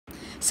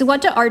So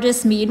what do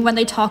artists mean when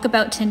they talk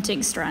about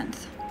tinting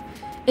strength?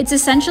 It's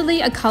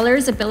essentially a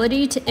color's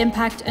ability to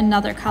impact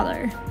another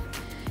color.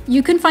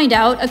 You can find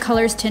out a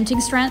color's tinting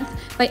strength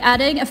by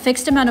adding a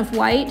fixed amount of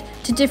white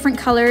to different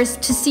colors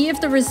to see if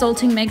the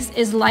resulting mix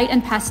is light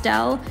and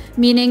pastel,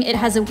 meaning it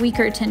has a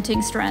weaker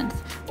tinting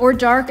strength, or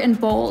dark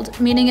and bold,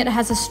 meaning it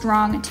has a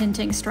strong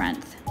tinting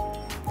strength.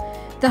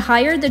 The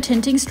higher the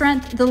tinting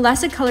strength, the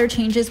less a color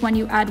changes when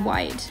you add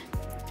white.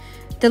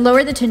 The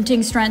lower the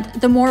tinting strength,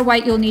 the more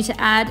white you'll need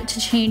to add to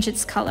change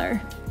its color.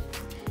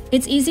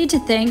 It's easy to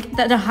think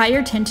that a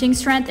higher tinting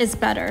strength is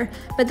better,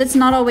 but that's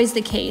not always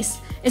the case,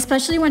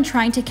 especially when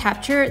trying to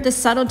capture the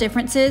subtle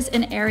differences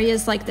in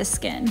areas like the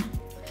skin.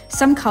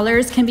 Some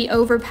colors can be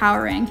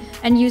overpowering,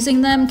 and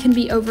using them can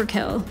be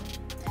overkill.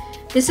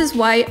 This is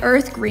why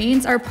earth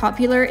greens are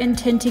popular in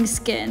tinting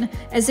skin,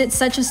 as it's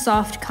such a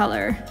soft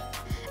color.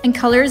 And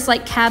colors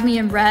like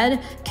cadmium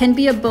red can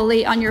be a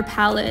bully on your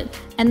palette,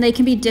 and they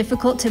can be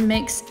difficult to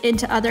mix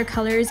into other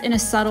colors in a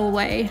subtle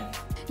way.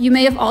 You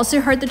may have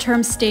also heard the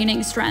term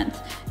staining strength,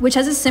 which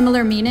has a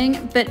similar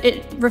meaning, but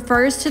it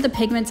refers to the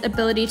pigment's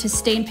ability to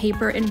stain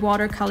paper in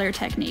watercolor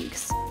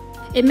techniques.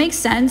 It makes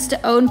sense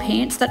to own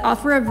paints that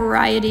offer a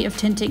variety of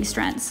tinting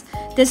strengths.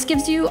 This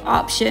gives you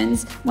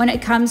options when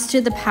it comes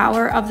to the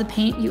power of the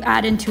paint you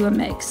add into a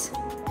mix.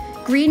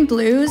 Green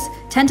blues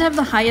tend to have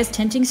the highest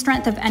tinting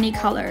strength of any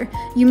color.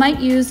 You might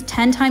use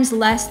 10 times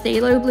less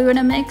phthalo blue in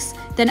a mix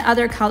than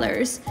other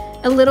colors.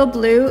 A little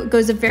blue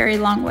goes a very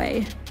long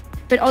way.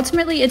 But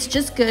ultimately, it's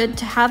just good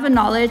to have a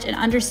knowledge and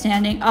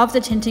understanding of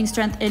the tinting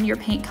strength in your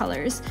paint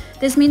colors.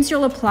 This means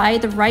you'll apply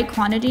the right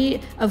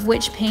quantity of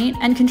which paint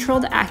and control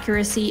the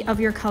accuracy of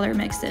your color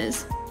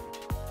mixes.